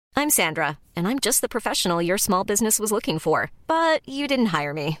I'm Sandra, and I'm just the professional your small business was looking for. But you didn't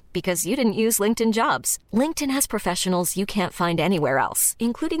hire me because you didn't use LinkedIn Jobs. LinkedIn has professionals you can't find anywhere else,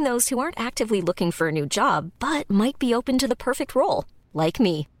 including those who aren't actively looking for a new job, but might be open to the perfect role, like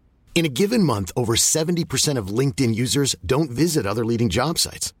me. In a given month, over 70% of LinkedIn users don't visit other leading job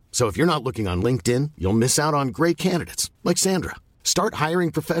sites. So if you're not looking on LinkedIn, you'll miss out on great candidates like Sandra. Start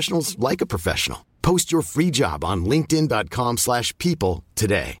hiring professionals like a professional. Post your free job on linkedin.com/people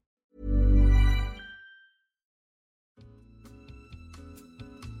today.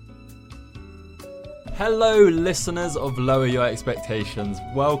 Hello, listeners of Lower Your Expectations.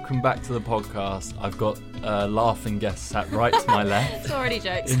 Welcome back to the podcast. I've got a laughing guest sat right to my left. It's already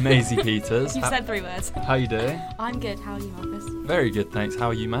jokes. In Maisie Peters. You've said 3 words. How are you doing? I'm good. How are you, Marcus? Very good, thanks. How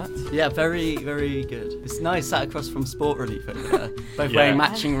are you, Matt? Yeah, very, very good. It's nice, sat across from Sport Relief over there. Both wearing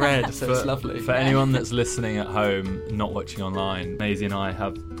matching red, so it's lovely. For anyone that's listening at home, not watching online, Maisie and I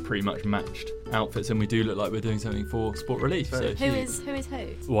have pretty much matched outfits, and we do look like we're doing something for Sport Relief. So Who is who?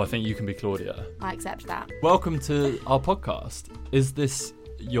 Well, I think you can be Claudia. I accept that. Welcome to our podcast. Is this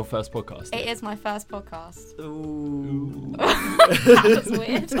your first podcast? It is my first podcast. Ooh. That was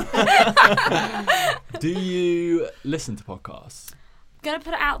weird. Do you listen to podcasts? Gonna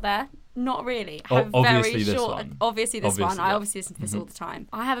put it out there. Not really. I have Obviously very this short. one. Obviously this one. Obviously, I yeah. obviously listen to this all the time.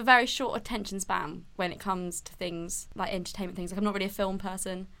 I have a very short attention span when it comes to things like entertainment things. Like I'm not really a film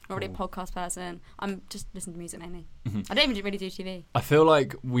person. Not really a podcast person. I'm just listening to music mainly. I don't even really do TV. I feel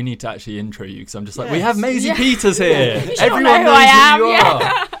like we need to actually intro you because I'm just like, Yes. we have Maisie Peters here. You should Everyone know who knows I am, who you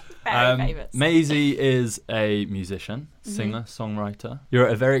yeah. are. Very famous. Maisie is a musician, singer, songwriter. You're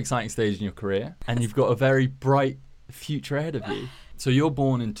at a very exciting stage in your career, and you've got a very bright future ahead of you. So you're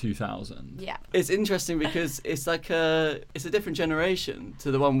born in 2000. Yeah. It's interesting because it's like it's a different generation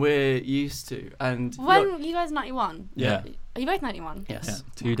to the one we're used to. And When you guys 91? Yeah. Are you both 91? yes. Yeah.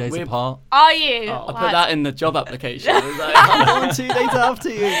 2 days We're- apart. Are you? I put that in the job application. It was like, I'm born 2 days after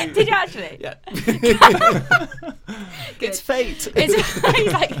you. Did you actually? Yeah. It's fate.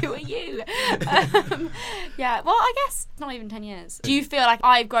 He's like, who are you? Yeah, well, I guess not even 10 years. Do you feel like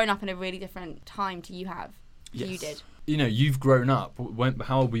I've grown up in a really different time to you have? Yes. You did. You know, you've grown up.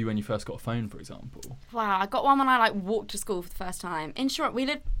 How old were you when you first got a phone, for example? Wow, I got one when I walked to school for the first time. In short, me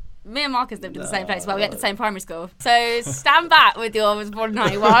and Marcus lived in the same place. Well, we went to the same primary school. So stand back with your was born in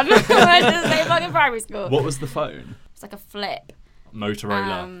 91. We went to the same fucking primary school. What was the phone? It's like a flip.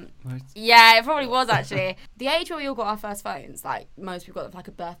 Motorola. Yeah, it probably was actually. The age where we all got our first phones, like most people got them for like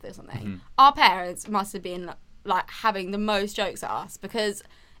a birthday or something. Our parents must have been like having the most jokes at us because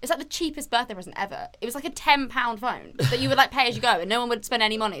it's like the cheapest birthday present ever. It was like a £10 phone that you would like pay as you go, and no one would spend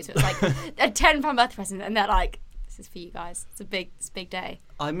any money. So it was like a £10 birthday present, and they're like, "This is for you guys. It's a big day."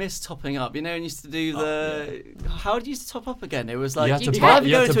 I miss topping up. You know, and used to do the. How did you used to top up again? It was like you had to could buy, either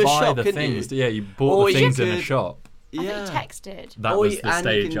you go had to to a buy shop, the couldn't things. you? Yeah, you bought Or the you things in a could- shop. I Yeah. think you texted. That Or was you- the and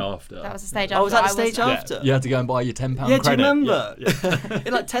you stage can- after. That was the stage after. Oh, was that the I stage after? You had to go and buy your £10 Yeah, credit. do you remember? Yeah.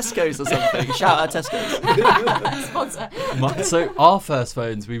 In like Tesco's or something. Shout out Tesco's. Sponsor. So our first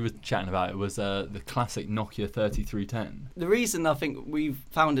phones we were chatting about it was the classic Nokia 3310. The reason I think we've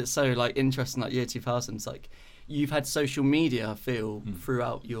found it so like interesting, like year 2000s, like you've had social media, I feel,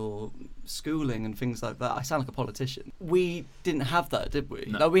 throughout your schooling and things like that. I sound like a politician. We didn't have that, did we?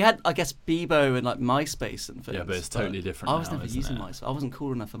 No. Like, we had, I guess, Bebo and like MySpace and things. Yeah, but it's totally different I was now, never isn't using it? MySpace. I wasn't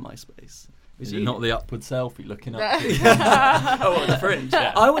cool enough for MySpace. Is it not the upward selfie looking up? Oh, what, the fringe?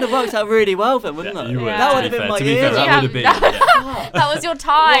 I would have worked out really well then, wouldn't Yeah, I? you would. That would To have be been fair, my to be fair, era. that would have been. Yeah. That was your What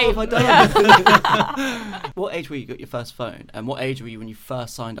time. have I done? What age were you got your first phone, and what age were you when you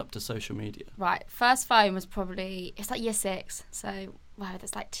first signed up to social media? Right, first phone was probably, it's like year 6, so wow,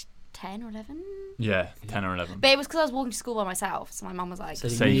 that's like 10 or 11. Yeah, 10 or 11. But it was because I was walking to school by myself, so my mum was like, So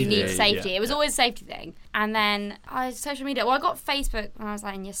you need Safety, safety. yeah. It was always a safety thing. And then social media, well, I got Facebook when I was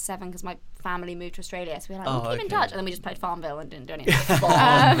like in year 7 because my family moved to Australia, so we were like, we'll keep in okay. touch. And then we just played Farmville and didn't do anything.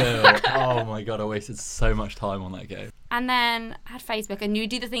 Farmville. Oh my god, I wasted so much time on that game. And then I had Facebook, and you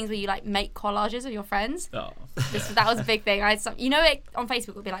do the things where you like make collages of your friends. Oh, That was a big thing. You know, it on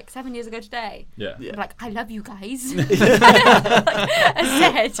Facebook would be like 7 years ago today. yeah. I'd be like, I love you guys. Like,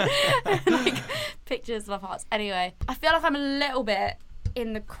 I said, like pictures of hearts. Anyway, I feel like I'm a little bit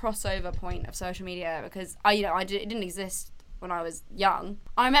in the crossover point of social media because it didn't exist when I was young.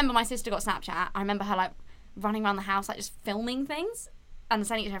 I remember my sister got Snapchat. I remember her like running around the house like just filming things and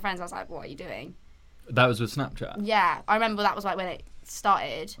sending it to her friends. I was like, what are you doing? That was with Snapchat. Yeah, I remember that was like when it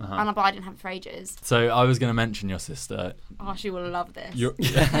started, and but I didn't have it for ages. So I was going to mention your sister. Oh, she will love this.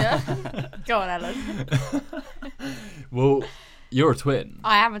 Go on, Ellen. Well, you're a twin.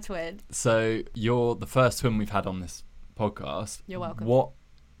 I am a twin. So you're the first twin we've had on this podcast. You're welcome. What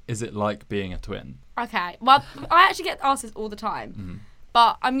is it like being a twin? Okay. Well, I actually get asked this all the time,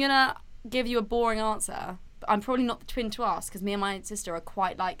 but I'm gonna give you a boring answer. I'm probably not the twin to ask because me and my sister are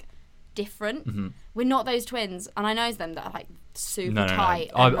quite like different. We're not those twins, and I know them that are like super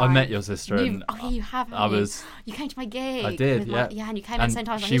tight. No. and, I met your sister. And you have. You came to my gig. I did. Yeah. And you came at the same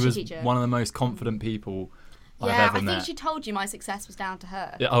time as my she history was teacher. one of the most confident people I've Yeah, ever I met. think she told you my success was down to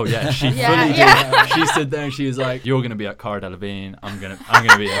her. Yeah, oh yeah, she Yeah, fully yeah. did. She stood there and she was like, "You're gonna be at Cara Delevingne. I'm gonna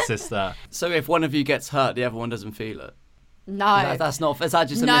be your sister." So if one of you gets hurt, the other one doesn't feel it. No. That's not. Is that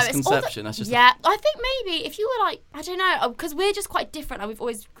just a No, it's all misconception? That's just. Yeah, I think maybe if you were like, I don't know, because we're just quite different. Like, we've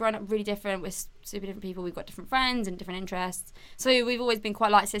always grown up really different. We're super different people. We've got different friends and different interests. So we've always been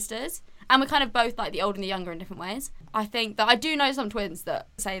quite like sisters. And we're kind of both like the older and the younger in different ways. I think that I do know some twins that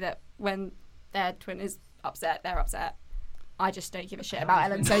say that when their twin is upset, they're upset. I just don't give a shit about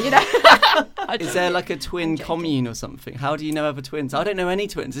Ellen, so you know. Is there like a twin commune or something? How do you know other twins? I don't know any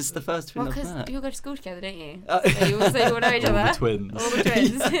twins. This is the first twin Well, I've because met. you all go to school together, don't you? So you all know each All other. the twins. All the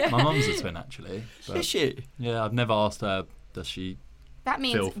twins. My mum's a twin actually. But Is she? yeah, I've never asked her. Does she? That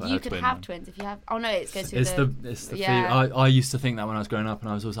means Feel for you her could twin have then. twins if you have. Oh no, it's going to It's the yeah. I used to think that when I was growing up, and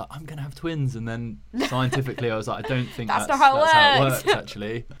I was always like, I'm gonna have twins, and then scientifically, I was like, I don't think That's that's not how it works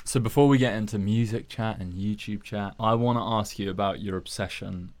actually. So before we get into music chat and YouTube chat, I want to ask you about your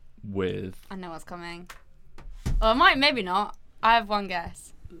obsession with. I know what's coming. Or I might, maybe not. I have one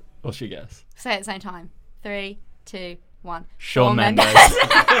guess. What's your guess? Say it at the same time. 3, 2, 1. Shawn Mendes.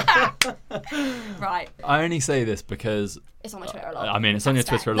 Right. I only say this because It's on my Twitter a lot. I mean, it's on your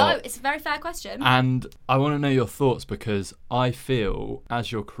That's Twitter a fair. lot. No, it's a very fair question. And I want to know your thoughts because I feel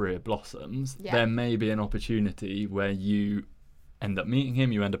as your career blossoms, Yeah. there may be an opportunity where you end up meeting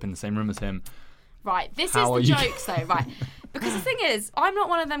him, you end up in the same room as him. Right, this How are is the you- jokes though, right? Because the thing is, I'm not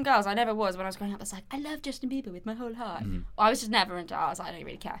one of them girls. I never was when I was growing up. That's like, I love Justin Bieber with my whole heart. I was just never into art. I was like, I don't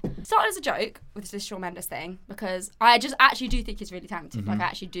really care. Started as a joke with this Shawn Mendes thing because I just actually do think he's really talented. Like I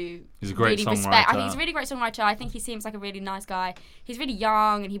actually do. He's a great really songwriter. respect. I think he's a really great songwriter. I think he seems like a really nice guy. He's really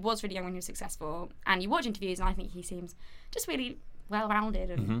young, and he was really young when he was successful. And you watch interviews, and I think he seems just really well-rounded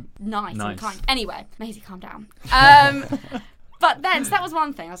and nice and kind. Anyway, Maisie, calm down. But then, so that was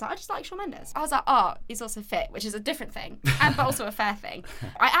one thing. I was like, I just like Shawn Mendes. I was like, oh, he's also fit, which is a different thing, but also a fair thing.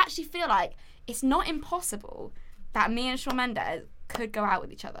 I actually feel like it's not impossible that me and Shawn Mendes could go out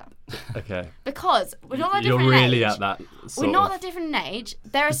with each other. Okay. Because we're not that You're different in really age. at that sort We're not of... that different in age.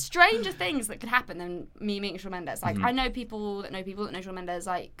 There are stranger things that could happen than me meeting Shawn Mendes. Like, I know people that know Shawn Mendes,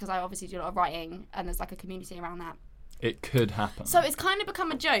 like, because I obviously do a lot of writing, and there's, like, a community around that. It could happen. So it's kind of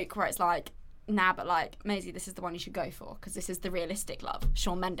become a joke where it's like, nah, but like, Maisie, this is the one you should go for because this is the realistic love.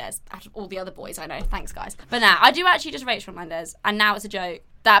 Shawn Mendes, out of all the other boys I know. Thanks, guys. But nah, I do actually just rate Shawn Mendes, and now it's a joke.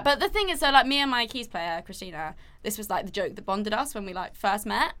 But the thing is, so like me and my keys player, Christina, this was like the joke that bonded us when we like first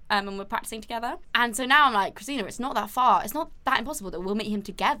met and we're practicing together. And so now I'm like, Christina, it's not that far. It's not that impossible that we'll meet him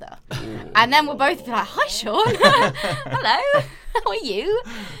together. And then we'll both be like, hi, Shawn. Hello. How are you?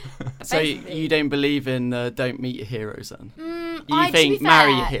 So Basically. you don't believe in don't meet your heroes then? You to be think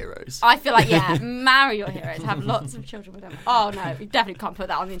marry fair, your heroes? I feel like, yeah, marry your heroes, have lots of children with them. Oh, no, we definitely can't put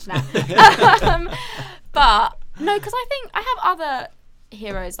that on the internet. But, no, because I think I have other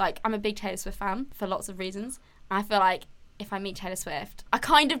heroes. Like, I'm a big Taylor Swift fan for lots of reasons. And I feel like if I meet Taylor Swift, I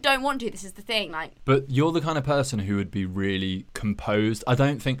kind of don't want to. This is the thing. Like, But you're the kind of person who would be really composed. I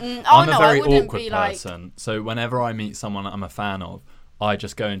don't think... oh, I'm no, a I very wouldn't awkward be like- person. So whenever I meet someone I'm a fan of, I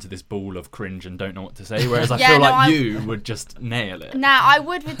just go into this ball of cringe and don't know what to say. Whereas I Yeah, feel no, like I- you would just nail it. now I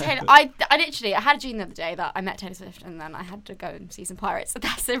would with Taylor. I literally, I had a dream the other day that I met Taylor Swift and then I had to go and see some pirates.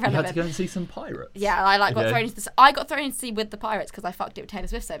 That's You irrelevant. had to go and see some pirates. Yeah, I like got Okay. thrown into the. I got thrown into the sea with the pirates because I fucked it with Taylor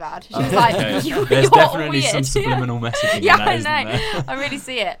Swift so bad. She was like, Okay. "You're There's definitely weird." some subliminal messaging Yeah, in that, I isn't know. there? I really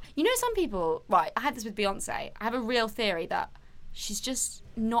see it. You know, some people. Right, I had this with Beyonce. I have a real theory that she's just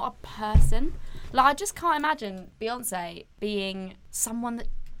not a person. Like, I just can't imagine Beyonce being someone that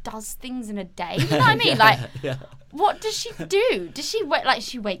does things in a day. You know what I mean? Like, what does she do? Does she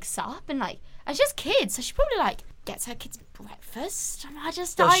she wakes up and like, and she has kids, so she probably like gets her kids breakfast. And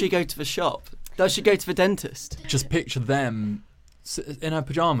Does she go to the shop? Does she go to the dentist? Just picture them in her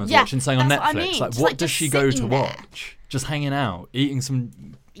pajamas Yeah, watching something on that's Netflix. what I mean. Like, Just, what like, does just she go to sitting there. watch? Just hanging out, eating some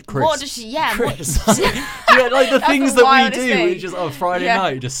crisps. What does she? Yeah. What, Yeah, like the That's things the that we wildest do. thing. We just Friday Yeah.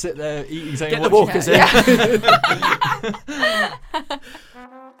 night, just sit there eating something. Get the watching- walkers in.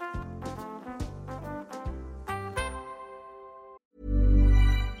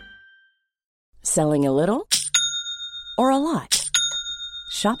 Selling a little or a lot?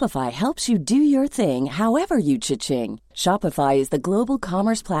 Shopify helps you do your thing however you cha-ching. Shopify is the global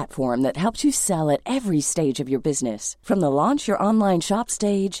commerce platform that helps you sell at every stage of your business. From the launch your online shop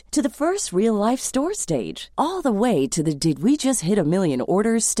stage to the first real-life store stage, all the way to the did we just hit a million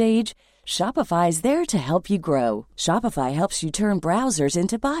orders stage. Shopify is there to help you grow. Shopify helps you turn browsers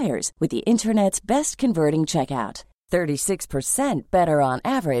into buyers with the internet's best converting checkout. 36% better on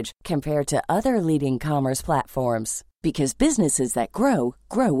average compared to other leading commerce platforms. Because businesses that grow,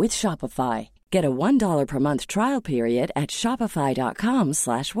 grow with Shopify. Get a $1 per month trial period at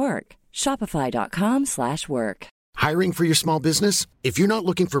shopify.com/work. Shopify.com/work. Hiring for your small business? If you're not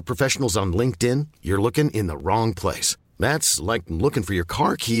looking for professionals on LinkedIn, you're looking in the wrong place. That's like looking for your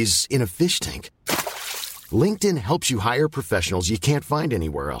car keys in a fish tank. LinkedIn helps you hire professionals you can't find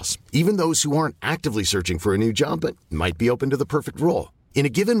anywhere else, even those who aren't actively searching for a new job but might be open to the perfect role. In a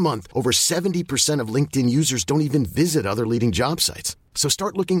given month, over 70% of LinkedIn users don't even visit other leading job sites. So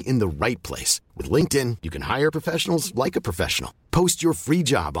start looking in the right place. With LinkedIn, you can hire professionals like a professional. Post your free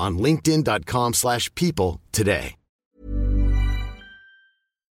job on linkedin.com/people today.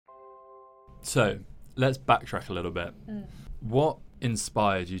 So let's backtrack a little bit. What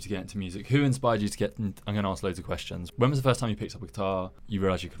inspired you to get into music? Who inspired you to get I'm going to ask loads of questions. When was the first time you picked up a guitar? You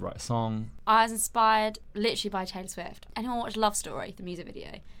realised you could write a song? I was inspired literally by Taylor Swift. Anyone watch Love Story, the music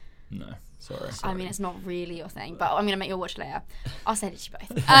video? No, sorry. I mean, it's not really your thing, but I'm going to make you watch it later. I'll send it to you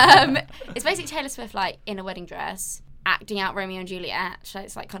both. It's basically Taylor Swift, like, in a wedding dress, acting out Romeo and Juliet. So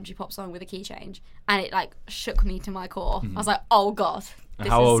it's like country pop song with a key change. And it, like, shook me to my core. I was like, oh, God. This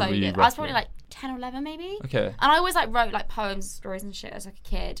How is old so were you, good. I was roughly? probably, like, 10 or 11 maybe. Okay. And I always, like, wrote, like, poems, stories and shit as, like, a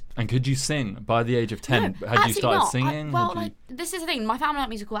kid. And could you sing by the age of 10? No, Had you absolutely started not. singing? Well, Had you- like, this is the thing. My family aren't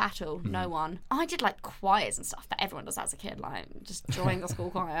musical at all. No one. I did like choirs and stuff that everyone does as a kid, like just joining the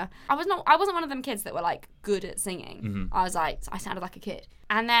school choir. I wasn't one of them kids that were like good at singing. I was like, I sounded like a kid.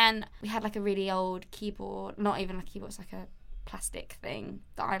 And then we had like a really old keyboard, not even a keyboard, it's like a plastic thing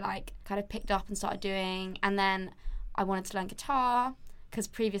that I like kind of picked up and started doing. And then I wanted to learn guitar because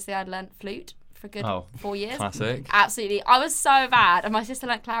previously I'd learned flute for a good 4 years. Classic. Absolutely. I was so bad. And my sister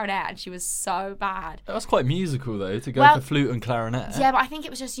learnt clarinet and she was so bad. That was quite musical though, to go for flute and clarinet. Yeah, but I think it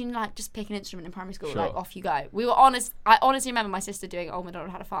was just, you know, like just pick an instrument in primary school, Sure. like off you go. We were honest. I honestly remember my sister doing Old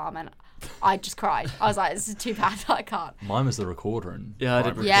MacDonald Had a Farm and I just cried. I was like, this is too bad, I can't. Mine was the recorder. And Yeah, I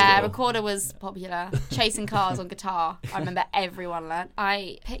did primary Yeah, school. recorder was popular. Chasing cars on guitar. I remember everyone learnt.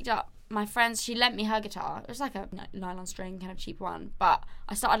 I picked up my friends, she lent me her guitar. It was like a nylon string, kind of cheap one. But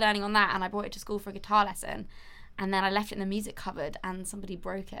I started learning on that and I brought it to school for a guitar lesson. And then I left it in the music cupboard and somebody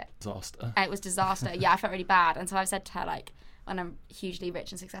broke it. Disaster. It was disaster. Yeah, I felt really bad. And so I've said to her, like, when I'm hugely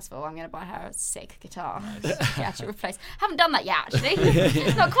rich and successful, I'm going to buy her a sick guitar. Yeah, to replace. Haven't done that yet,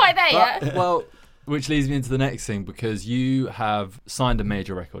 actually. Not quite there yet. Well, which leads me into the next thing, because you have signed a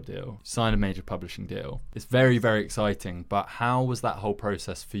major record deal, signed a major publishing deal. It's very, very exciting, but how was that whole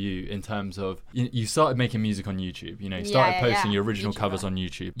process for you in terms of, you started making music on YouTube, you know, you started posting your original covers on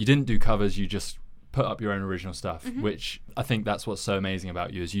YouTube. You didn't do covers, you just put up your own original stuff, which I think that's what's so amazing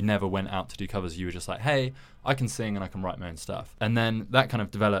about you, is you never went out to do covers. You were just like, hey, I can sing and I can write my own stuff. And then that kind of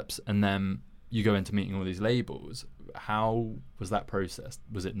develops, and then you go into meeting all these labels. How was that process?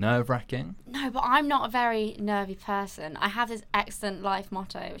 Was it nerve-wracking? No, but I'm not a very nervy person. I have this excellent life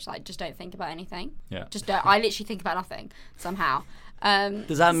motto, which is like, just don't think about anything. Yeah. Just don't. I literally think about nothing somehow.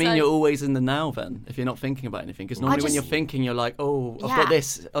 Does that mean you're always in the now then, if you're not thinking about anything? Because normally when you're thinking, you're like, oh, I've got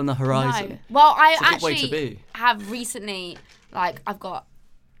this on the horizon. No. Well, I It's a good way to actually be. have recently, like,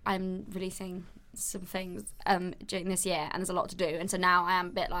 I'm releasing some things during this year and there's a lot to do, and so now I am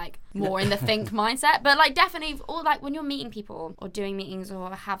a bit like more in the think mindset, but like definitely, or like when you're meeting people or doing meetings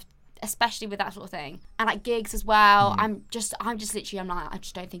or have, especially with that sort of thing, and like gigs as well, I'm just literally, I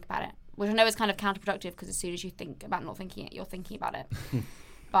just don't think about it, which I know is kind of counterproductive because as soon as you think about not thinking it, you're thinking about it.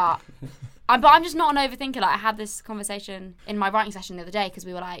 But I'm just not an overthinker. Like, I had this conversation in my writing session the other day because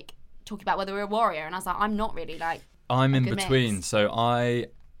we were like talking about whether we were a warrior, and I was like, I'm not really, like, I'm in good between, mix. so I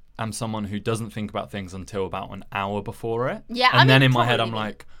am someone who doesn't think about things until about an hour before it. Yeah, and I then mean, in my head probably I'm me.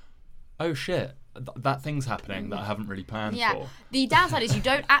 like, oh shit, that thing's happening that I haven't really planned Yeah. for. The downside is you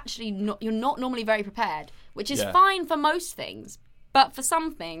don't actually, you're not normally very prepared, which is Yeah. fine for most things. But for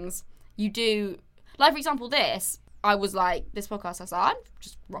some things, you do. Like, for example, this, I was like, this podcast, I was like, I'd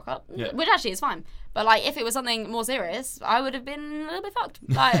just rock up, Yeah. which actually is fine. But like, if it was something more serious, I would have been a little bit fucked.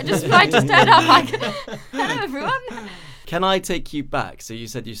 Like, I just turned up like, hello everyone. Can I take you back? So you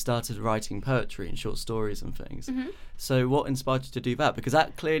said you started writing poetry and short stories and things. Mm-hmm. So what inspired you to do that? Because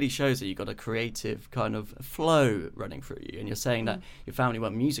that clearly shows that you've got a creative kind of flow running through you. And you're saying that your family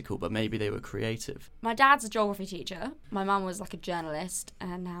weren't musical, but maybe they were creative. My dad's a geography teacher. My mum was like a journalist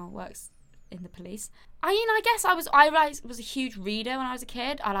and now works in the police. I guess I was a huge reader when I was a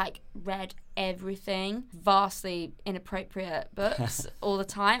kid. I like read everything, vastly inappropriate books all the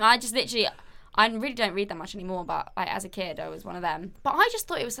time. I really don't read that much anymore, but like, as a kid, I was one of them. But I just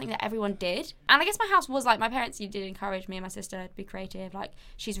thought it was something that everyone did. And I guess my house was like, my parents did encourage me and my sister to be creative. Like,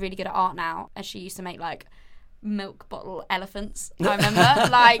 she's really good at art now, and she used to make like milk bottle elephants. I remember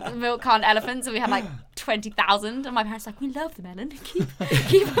like milk carton elephants, and we had like 20,000. And my parents were like, we love them, Ellen.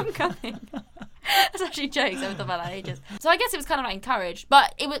 Keep them coming. That's actually jokes. I haven't thought about that ages. So I guess it was kind of like encouraged,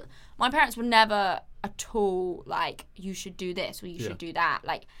 but my parents were never at all like, you should do this or you should do that.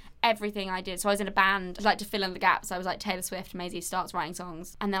 Like, everything I did. So I was in a band, like, to fill in the gaps. I was like Taylor Swift, Maisie starts writing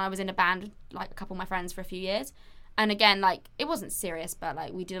songs. And then I was in a band with like a couple of my friends for a few years. And again, like, it wasn't serious, but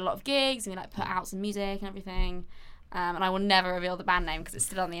like we did a lot of gigs and we like put out some music and everything. And I will never reveal the band name because it's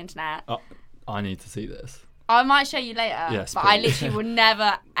still on the internet. I need to see this. I might show you later, yes, but please. I literally will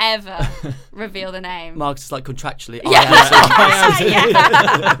never, ever reveal the name. Mark's just like contractually.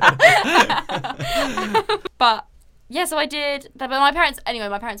 But yeah, so I did. But my parents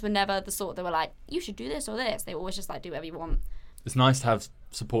were never the sort that were like, you should do this or this. They were always just like, do whatever you want. It's nice to have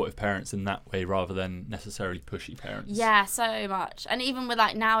supportive parents in that way rather than necessarily pushy parents. Yeah, so much. And even with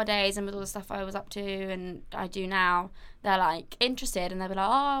like nowadays and with all the stuff I was up to and I do now, they're like interested and they'll be like,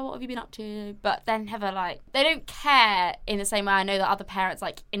 oh, what have you been up to? But then never like, they don't care in the same way I know that other parents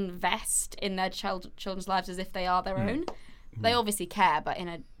like invest in their children's lives as if they are their own. They obviously care, but in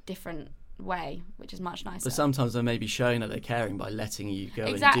a different way, which is much nicer. But sometimes they may be showing that they're caring by letting you go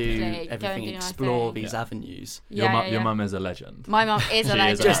and do everything, explore these avenues. Your mum is a legend. My mum is a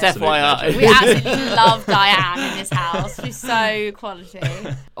legend. Just FYI. We absolutely love Diane in this house. She's so quality.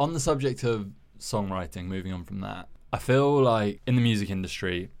 On the subject of songwriting, moving on from that, I feel like in the music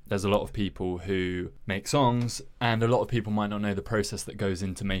industry, there's a lot of people who make songs and a lot of people might not know the process that goes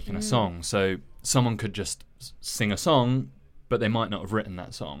into making a song. So someone could just sing a song, but they might not have written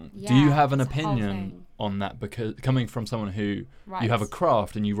that song. Yeah, do you have an it's a whole opinion thing. on that? Because coming from someone who you have a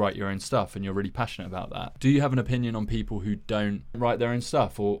craft and you write your own stuff and you're really passionate about that, do you have an opinion on people who don't write their own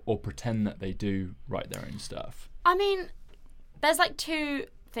stuff or pretend that they do write their own stuff? I mean, there's like two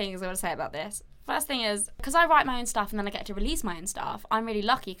things I want to say about this. First thing is, because I write my own stuff and then I get to release my own stuff, I'm really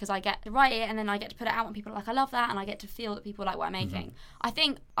lucky because I get to write it and then I get to put it out when people are like, I love that, and I get to feel that people like what I'm making. I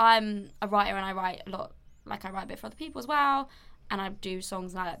think I'm a writer and I write a lot. Like, I write a bit for other people as well, and I do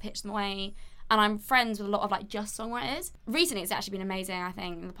songs and I like pitch them away. And I'm friends with a lot of like just songwriters. Recently, it's actually been amazing. I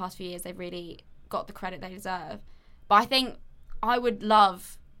think in the past few years, they've really got the credit they deserve. But I think I would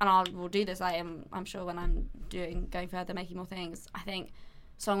love, and I will do this. I'm sure when I'm going further, making more things. I think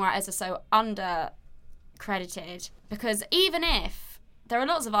songwriters are so under credited because even if there are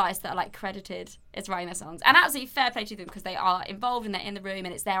lots of artists that are like credited as writing their songs, and absolutely fair play to them because they are involved and they're in the room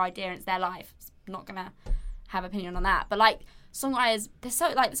and it's their idea and it's their life. I'm not gonna have opinion on that, but like songwriters, they're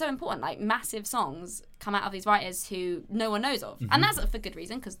so important. Like massive songs come out of these writers who no one knows of, and that's for good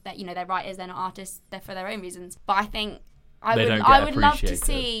reason because they're writers, they're not artists, they're for their own reasons. But I think I would love to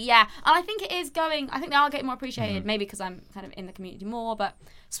see, and I think it is going. I think they are getting more appreciated, maybe because I'm kind of in the community more. But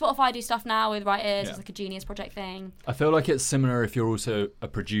Spotify do stuff now with writers. It's like a Genius Project thing. I feel like it's similar if you're also a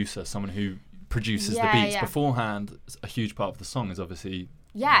producer, someone who produces the beats beforehand. A huge part of the song is obviously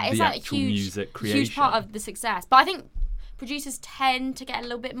it's the like actual a music creation. Huge part of the success. But I think producers tend to get a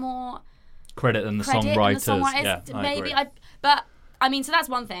little bit more credit than the songwriters. Yeah, maybe. I agree. But I mean, so that's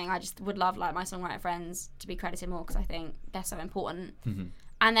one thing. I just would love like my songwriter friends to be credited more because I think they're so important.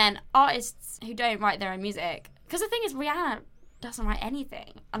 And then artists who don't write their own music, because the thing is, Rihanna doesn't write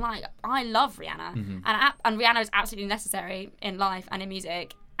anything, and like I love Rihanna, and Rihanna is absolutely necessary in life and in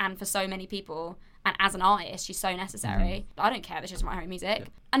music, and for so many people. And as an artist, she's so necessary. I don't care that she doesn't write her own music.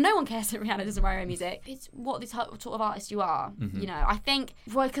 And no one cares that Rihanna doesn't write her own music. It's what the sort of artist you are. You know, I think,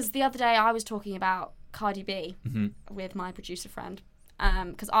 because the other day I was talking about Cardi B with my producer friend.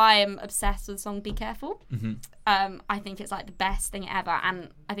 Because I am obsessed with the song Be Careful. I think it's like the best thing ever. And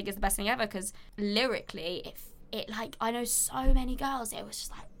I think it's the best thing ever because lyrically, it like, I know so many girls, it was just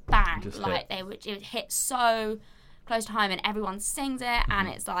like bang. It would hit so close to home and everyone sings it. And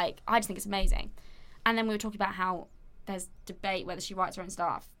it's like, I just think it's amazing. And then we were talking about how there's debate whether she writes her own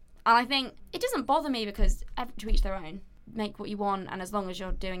stuff. And I think it doesn't bother me because to each their own. Make what you want, and as long as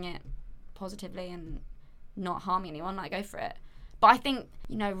you're doing it positively and not harming anyone, like, go for it. But I think,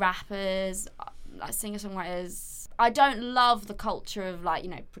 you know, rappers, like singer-songwriters, I don't love the culture of like, you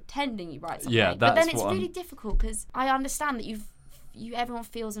know, pretending you write something. Yeah, but then that's it's what really difficult because I understand that everyone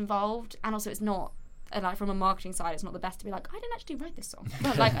feels involved, and also it's not. And like from a marketing side, it's not the best to be like, I didn't actually write this song,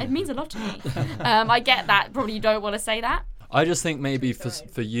 but like it means a lot to me. I get that. Probably you don't want to say that. I just think maybe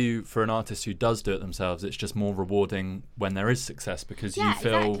for an artist who does do it themselves, it's just more rewarding when there is success because you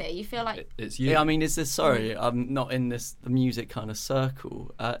feel exactly. You feel like it's you. Yeah, I mean, is this? Sorry, I'm not in the music kind of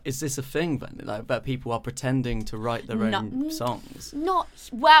circle. Is this a thing then, like, that people are pretending to write their own songs? Not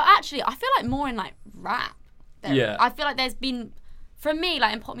well. Actually, I feel like more in like rap. Yeah. I feel like there's been. For me,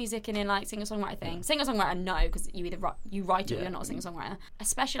 like in pop music and in like singer-songwriter thing, singer-songwriter, no, because you either write it or you're not a singer-songwriter.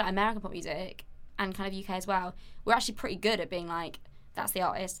 Especially like American pop music and kind of UK as well, we're actually pretty good at being like, that's the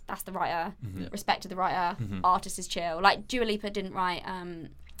artist, that's the writer, respect to the writer, artist is chill. Like Dua Lipa didn't write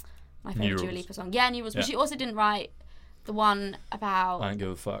my favourite Dua Lipa song. Yeah, New Rules, but she also didn't write the one about... I don't give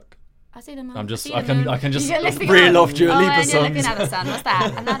a fuck. I see them. I can just reel reel off Dua Lipa songs. songs. Looking at the sun. What's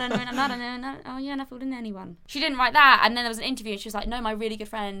that? I'm not. Oh yeah, and I fooled in anyone. She didn't write that, and then there was an interview, and she was like, "No, my really good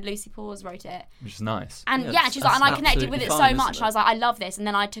friend Lucy Paws wrote it," which is nice. And she's like, and I connected with it so much. And I was like, I love this, and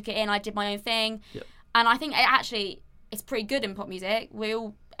then I took it in. I did my own thing, and I think it's pretty good in pop music.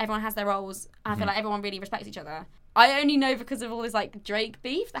 Everyone has their roles, and I feel like everyone really respects each other. I only know because of all this like Drake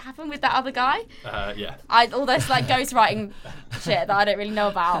beef that happened with that other guy. All this like ghostwriting shit that I don't really know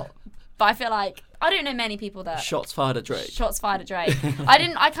about. But I feel like I don't know many people that Shots fired at Drake.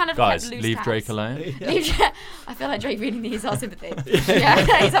 I kind of guys, kept loose leave tabs. Drake alone. I feel like Drake really needs our sympathy. Yeah,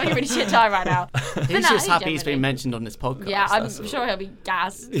 he's having a really shit time right now. He's just happy he's been mentioned on this podcast. Yeah, I'm sure he'll be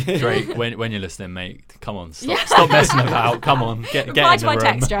gassed. Drake, when you're listening, mate, come on, stop messing about. Come on, get in the room. My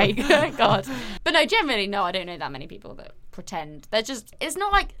text, Drake. God. But no, generally, no, I don't know that many people that pretend. It's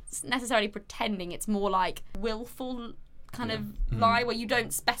not like necessarily pretending. It's more like willful kind of lie where you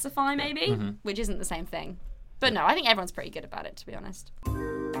don't specify maybe, which isn't the same thing. But no, I think everyone's pretty good about it, to be honest.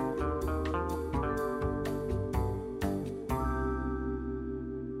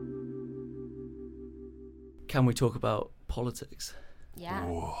 Can we talk about politics? Yeah.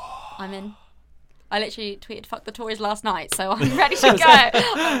 Whoa. I'm in. I literally tweeted "fuck the Tories" last night, so I'm ready to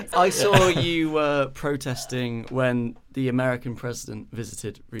go. I saw you were protesting when the American president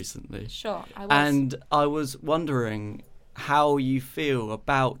visited recently. Sure, I was. And I was wondering how you feel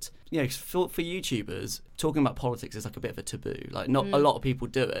about, you know, for YouTubers, talking about politics is like a bit of a taboo. Like, not a lot of people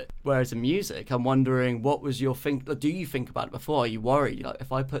do it. Whereas in music, I'm wondering, what was your do you think about it before? Are you worried? Like,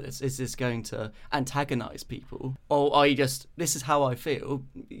 if I put this, is this going to antagonise people? Or are you just, this is how I feel.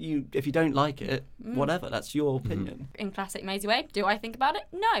 If you don't like it, whatever, that's your opinion. In classic Maisie way, do I think about it?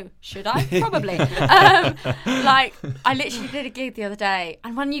 No. Should I? Probably. Like, I literally did a gig the other day,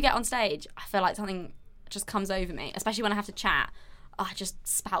 and when you get on stage, I feel like something just comes over me, especially when I have to chat. I just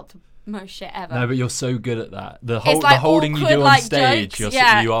spout the most shit ever. No, but you're so good at that. The holding you awkward, do on like, stage, jokes,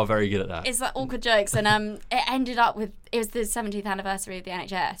 you are very good at that. It's like awkward jokes, and it ended up with, it was the 17th anniversary of the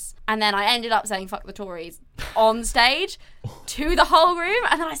NHS, and then I ended up saying "fuck the Tories" on stage to the whole room,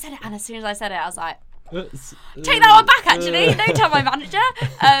 and then I said it, and as soon as I said it, I was like, take that one back, actually. Don't tell my manager.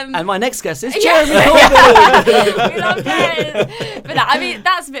 And my next guest is Jeremy Corbyn. We love Jeremy. But no, I mean,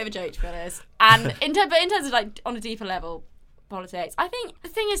 that's a bit of a joke, to be honest. And in terms of like on a deeper level, politics, I think the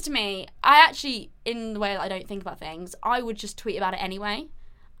thing is, to me, I actually, in the way that I don't think about things, I would just tweet about it anyway.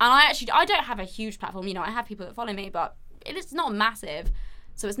 And I don't have a huge platform. You know, I have people that follow me, but it's not massive,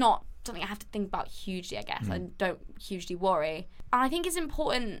 so it's not something I have to think about hugely, I guess. I don't hugely worry. And I think it's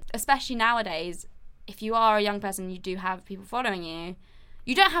important, especially nowadays, if you are a young person, you do have people following you,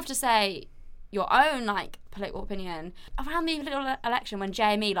 you don't have to say your own like political opinion. Around the little election when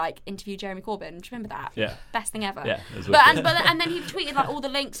JME like interviewed Jeremy Corbyn, do you remember that? Yeah. Best thing ever. Yeah. And then he tweeted like all the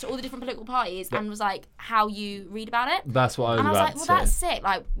links to all the different political parties and was like, how you read about it. That's what I was and I was about like, well, to say. that's sick.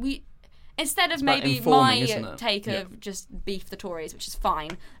 Like, instead of it's maybe my informing, take of just beef the Tories, which is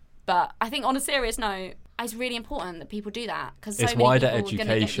fine, but I think on a serious note, it's really important that people do that, because so it's many wider people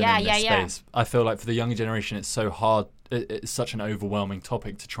education in this space. I feel like for the younger generation, it's so hard. It's such an overwhelming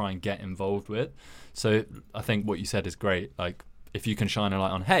topic to try and get involved with. So I think what you said is great. Like, if you can shine a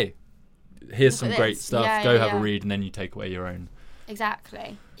light on, hey, here's some great stuff. Go have a read, and then you take away your own.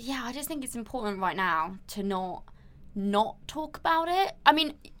 Exactly. Yeah, I just think it's important right now to not talk about it. I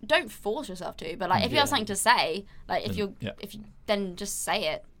mean, don't force yourself to, but like if you have something to say, like if you then just say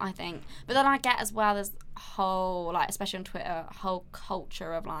it, I think. But then I get as well, there's a whole, like, especially on Twitter, a whole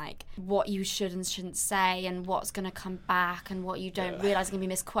culture of like what you should and shouldn't say and what's going to come back and what you don't realise is going to be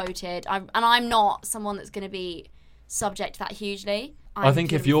misquoted. I'm not someone that's going to be subject to that hugely. I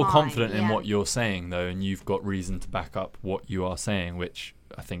think if you're confident in what you're saying, though, and you've got reason to back up what you are saying, which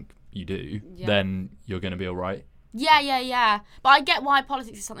I think you do, then you're going to be all right. Yeah. But I get why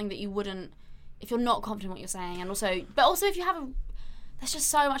politics is something that you wouldn't, if you're not confident in what you're saying, and also if you have there's just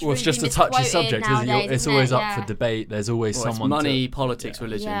so much. Well, it's just a touchy subject, isn't it? It's always up for debate. There's always someone. It's money, politics,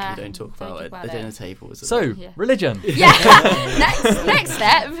 religion. Yeah. We don't talk about it at the dinner table. So, religion. Yeah. next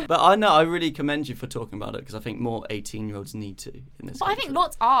step. But I know I really commend you for talking about it, because I think more 18-year-olds need to in this. But I think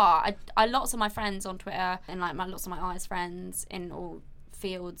lots are. Lots of my friends on Twitter and like lots of my eyes friends in all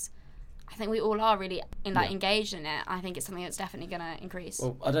fields, I think we all are really engaged in it. I think it's something that's definitely going to increase.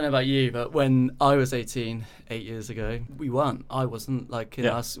 Well, I don't know about you, but when I was 18, 8 years ago, we weren't. I wasn't like in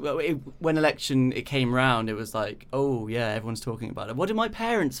us. Well, when election it came round, it was like, oh yeah, everyone's talking about it. What do my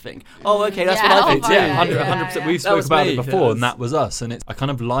parents think? Oh, okay, that's what I think too. 100%. We've spoke about it before, and that was us. And I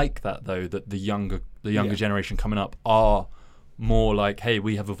kind of like that though, that the younger generation coming up are more like, hey,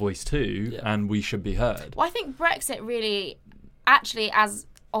 we have a voice too, and we should be heard. Well, I think Brexit really, actually, as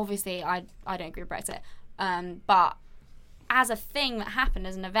obviously I don't agree with Brexit, but as a thing that happened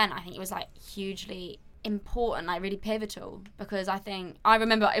as an event, I think it was like hugely important, like really pivotal, because I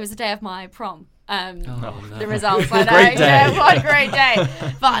remember it was the day of my prom. The results. I know. Great day. Yeah, what a great day.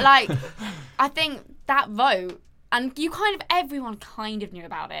 But like, I think that vote, and everyone kind of knew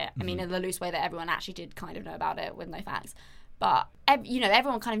about it. I mean, in the loose way that everyone actually did kind of know about it with no facts. But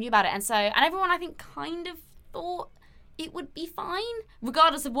everyone kind of knew about it, and everyone I think kind of thought it would be fine,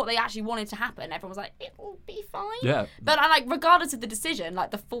 regardless of what they actually wanted to happen. Everyone was like, it will be fine. Yeah. But regardless of the decision, like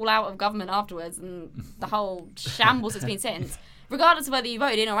the fallout of government afterwards and the whole shambles it's been since, regardless of whether you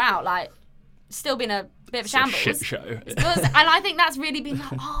voted in or out, like, still been a bit of a shambles. Shit show. And I think that's really been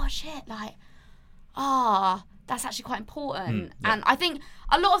like, oh shit, like, that's actually quite important. And I think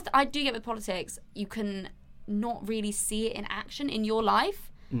a lot of, I do get with politics, you can not really see it in action in your life.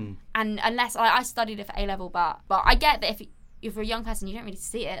 And unless I studied it for A-level, but I get that if you're a young person, you don't really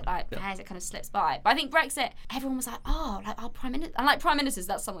see it, like, as it kind of slips by. But I think Brexit, everyone was like, oh, like our prime minister, and like prime ministers,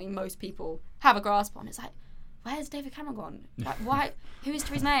 that's something most people have a grasp on. It's like, where's David Cameron gone? Like, why? Who is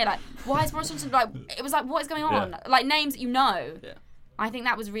Theresa May? Like, why is Boris Johnson? Like, it was like, what is going on? Like, names that you know. Yeah. I think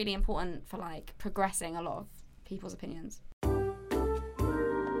that was really important for like progressing a lot of people's opinions.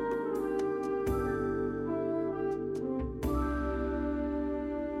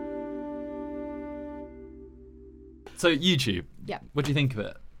 So YouTube. Yeah. What do you think of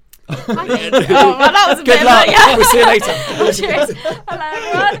it? I think. Oh, well, that was a Good bit. luck. Yeah. We'll see you later. Cheers.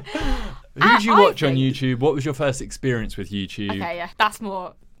 Hello, everyone. Who did you watch on YouTube? What was your first experience with YouTube? Okay, yeah, that's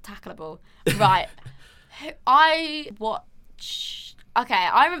more tackleable. Right. I watched. Okay,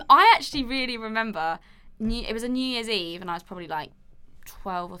 I actually really remember. It was a New Year's Eve, and I was probably like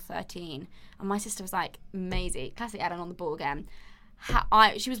 12 or 13, and my sister was like, Maisie, classic Ellen on the ball again.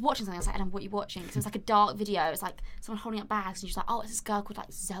 She was watching something. I was like, Ellen, what are you watching? Because it was like a dark video. It was like someone holding up bags, and she's like, oh, it's this girl called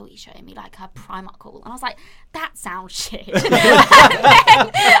like Zoe showing me like her Primark haul. And I was like, that sounds shit.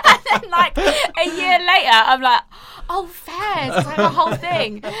 and then like a year later, I'm like, oh, fairs. It's like a whole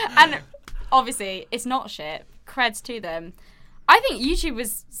thing. And obviously, it's not shit. Creds to them. I think YouTube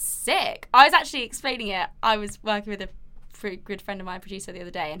was sick. I was actually explaining it. I was working with a good friend of mine, producer, the other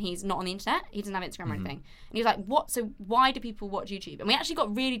day, and he's not on the internet. He doesn't have Instagram or anything. And he was like, what? So why do people watch YouTube? And we actually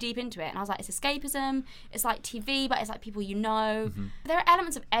got really deep into it. And I was like, it's escapism. It's like TV, but it's like people you know. There are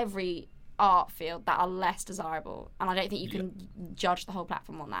elements of every art field that are less desirable. And I don't think you can judge the whole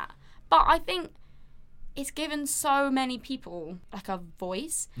platform on that. But I think it's given so many people like a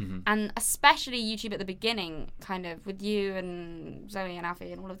voice. And especially YouTube at the beginning, kind of with you and Zoe and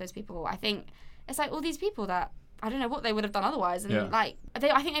Alfie and all of those people. I think it's like all these people that I don't know what they would have done otherwise. And like, I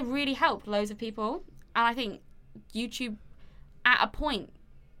think they really helped loads of people. And I think YouTube at a point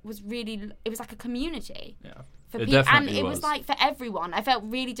was really, it was like a community. Yeah. For people. And it was like for everyone. I felt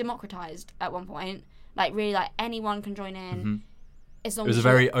really democratized at one point. Like really like anyone can join in. As long it was a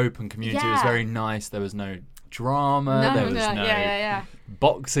very open community. It was very nice. There was no drama. There was no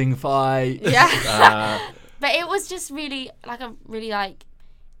boxing fight. Yeah. But it was just really like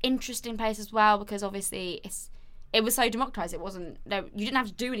interesting place as well, because obviously it was so democratized. It wasn't, you didn't have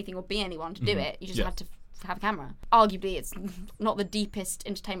to do anything or be anyone to do it. You just had to have a camera. Arguably, it's not the deepest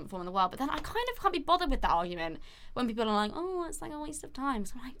entertainment form in the world, but then I kind of can't be bothered with that argument when people are like, oh, it's like a waste of time.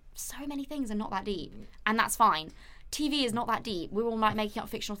 So I'm like, so many things are not that deep, and that's fine. TV is not that deep. We're all like making up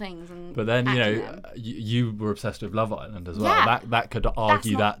fictional things and. But then acting them. you were obsessed with Love Island as well. Yeah. That could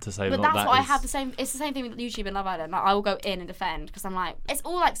argue that to say, but well, that's that what I is- have the same. It's the same thing with YouTube and Love Island. Like, I will go in and defend because I'm like, it's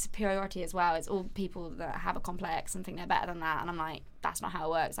all like superiority as well. It's all people that have a complex and think they're better than that, and I'm like, that's not how it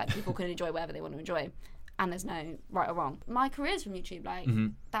works. Like, people can enjoy whatever they want to enjoy, and there's no right or wrong. My career's from YouTube. Like,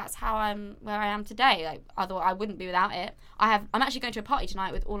 that's how I'm where I am today. Like, otherwise I wouldn't be without it. I'm actually going to a party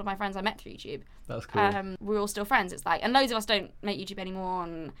tonight with all of my friends I met through YouTube. That's cool. We're all still friends. It's like, and loads of us don't make YouTube anymore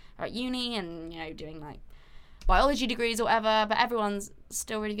and are at uni and, you know, doing like biology degrees or whatever, but everyone's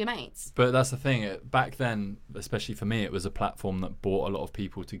still really good mates. But that's the thing. Back then, especially for me, it was a platform that brought a lot of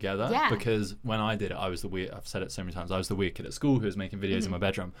people together. Yeah. Because when I did it, I was the weird. I've said it so many times. I was the weird kid at school who was making videos in my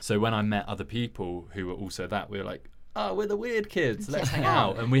bedroom. So when I met other people who were also that, we were like, oh, we're the weird kids. Let's hang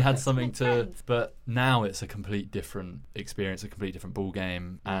out. And we had something to. friends. But now it's a complete different experience, a complete different ball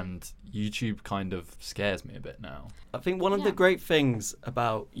game, and YouTube kind of scares me a bit now. I think one of the great things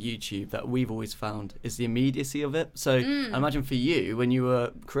about YouTube that we've always found is the immediacy of it. So I imagine for you, when you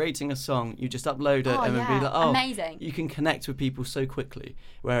were creating a song, you just upload it and then be like, oh, amazing. You can connect with people so quickly.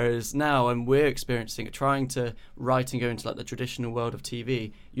 Whereas now, and we're experiencing it, trying to write and go into like the traditional world of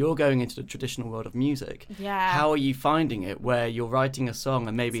TV, you're going into the traditional world of music. Yeah. How are you finding it where you're writing a song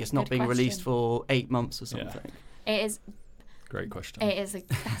and maybe it's not good being released question. for 8 months or something? It is. Great question.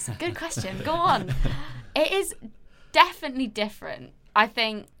 That's a good question. Go on. It is definitely different. I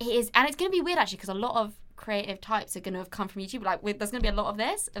think it is, and it's going to be weird actually because a lot of creative types are going to have come from YouTube. Like, there's going to be a lot of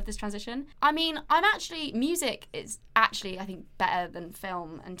this transition. I mean, music is actually, I think, better than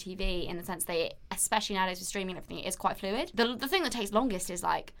film and TV in the sense that, especially nowadays with streaming and everything, it is quite fluid. The thing that takes longest is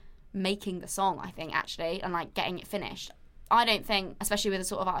like making the song, I think, actually, and like getting it finished. I don't think, especially with the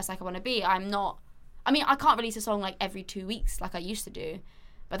sort of artist like I want to be, I can't release a song like every 2 weeks like I used to do,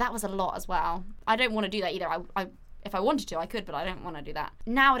 but that was a lot as well. I don't want to do that either. If I wanted to, I could, but I don't want to do that.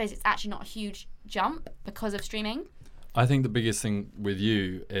 Nowadays, it's actually not a huge jump because of streaming. I think the biggest thing with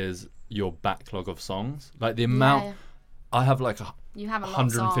you is your backlog of songs. Like the amount... Yeah. I have like You have a lot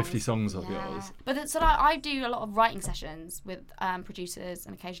 150 of songs of yours. But so like, I do a lot of writing sessions with producers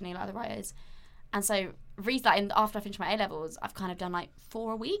and occasionally like other writers. And so after I finish my A-levels, I've kind of done like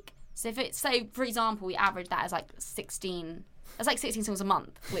 4 a week. So for example, we average that as like 16. It's like 16 songs a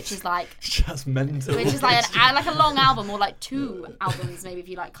month, which is like Just mental. which is like a long album or like 2 albums maybe if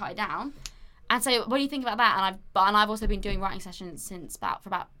you like cut it down. And so when you think about that, and I've also been doing writing sessions for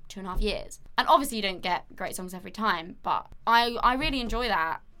about 2.5 years. And obviously you don't get great songs every time, but I really enjoy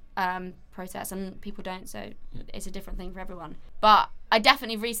that process, and people don't, so it's a different thing for everyone. But I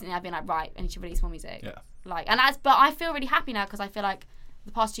definitely recently I've been like, right, I need to release more music. Yeah. But I feel really happy now because I feel like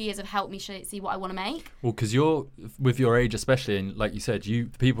the past 2 years have helped me see what I want to make. Well, because with your age especially, and like you said,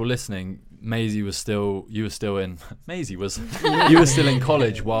 people listening, you were still in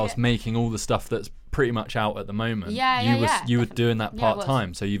college whilst making all the stuff that's pretty much out at the moment. You were doing that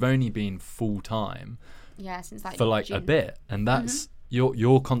part-time, so you've only been full-time since like for like June. a bit, and that's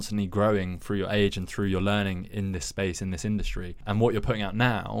you're constantly growing through your age and through your learning in this space, in this industry. And what you're putting out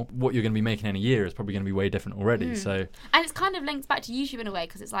now, what you're going to be making in a year is probably going to be way different already. So, and it's kind of linked back to YouTube in a way,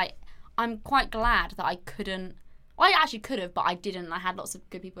 because it's like, I'm quite glad that I couldn't. Well, I actually could have, but I didn't. I had lots of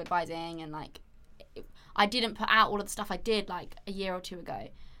good people advising, and like, I didn't put out all of the stuff I did like a year or 2 ago.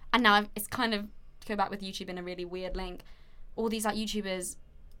 And now it's kind of, to go back with YouTube in a really weird link, all these like YouTubers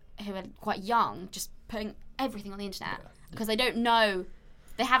who are quite young just putting everything on the internet because they don't know,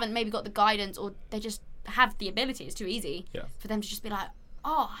 they haven't maybe got the guidance, or they just have the ability. It's too easy for them to just be like,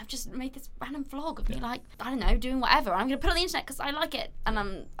 oh, I've just made this random vlog of me like, I don't know, doing whatever. I'm going to put it on the internet because I like it.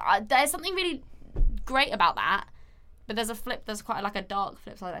 And there's something really great about that. But there's quite like a dark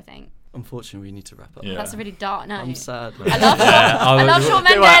flip side, I think. Unfortunately, we need to wrap up. Yeah. That's a really dark note. I'm sad. I love Shawn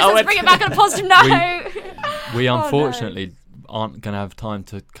Mendes. Let's bring it back on a positive note. We unfortunately aren't going to have time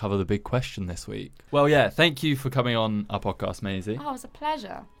to cover the big question this week. Well, yeah, thank you for coming on our podcast, Maisie. Oh, it's a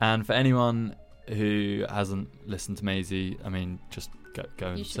pleasure. And for anyone who hasn't listened to Maisie, I mean, just go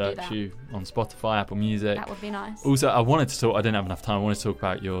and search you on Spotify, Apple Music. That would be nice. Also, I didn't have enough time. I wanted to talk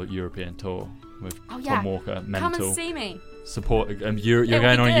about your European tour with Tom Walker. Mental. Come and see me. Support, and you're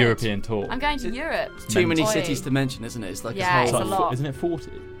going on a European tour. I'm going to Europe. Too many cities to mention, isn't it? It's like it's a lot. Isn't it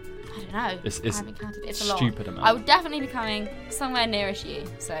 40? I don't know. It's I haven't counted. It's a lot. Stupid amount. I will definitely be coming somewhere nearest you,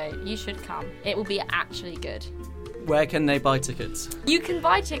 so you should come. It will be actually good. Where can they buy tickets? You can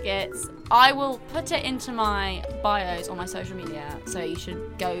buy tickets. I will put it into my bios on my social media, so you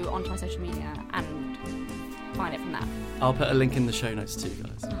should go onto my social media and find it from there. I'll put a link in the show notes too,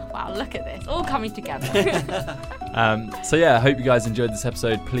 guys. Wow, look at this. All coming together. So yeah, I hope you guys enjoyed this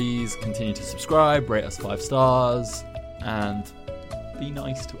episode. Please continue to subscribe, rate us 5 stars, and be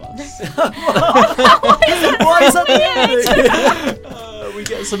nice to us. Why is that the ending? We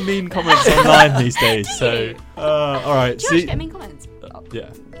get some mean comments online these days. So, all right. Do you actually get mean comments?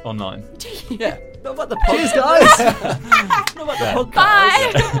 Yeah, online. Yeah. Not about the podcast. Cheers, guys. Not about the podcast.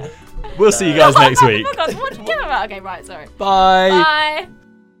 Bye. We'll see you guys next week. Oh God, what are you talking about? Okay, right, sorry. Bye. Bye.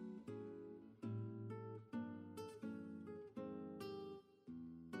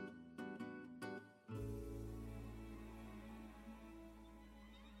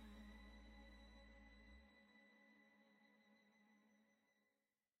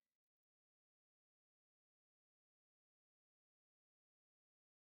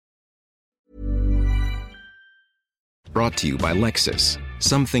 Brought to you by Lexus.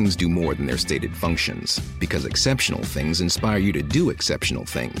 Some things do more than their stated functions, because exceptional things inspire you to do exceptional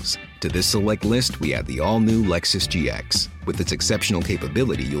things. To this select list, we add the all-new Lexus GX. With its exceptional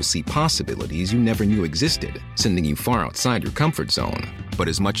capability, you'll see possibilities you never knew existed, sending you far outside your comfort zone. But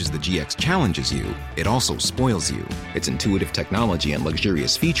as much as the GX challenges you, it also spoils you. Its intuitive technology and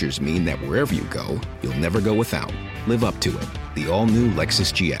luxurious features mean that wherever you go, you'll never go without. Live up to it. The all-new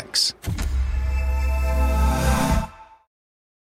Lexus GX.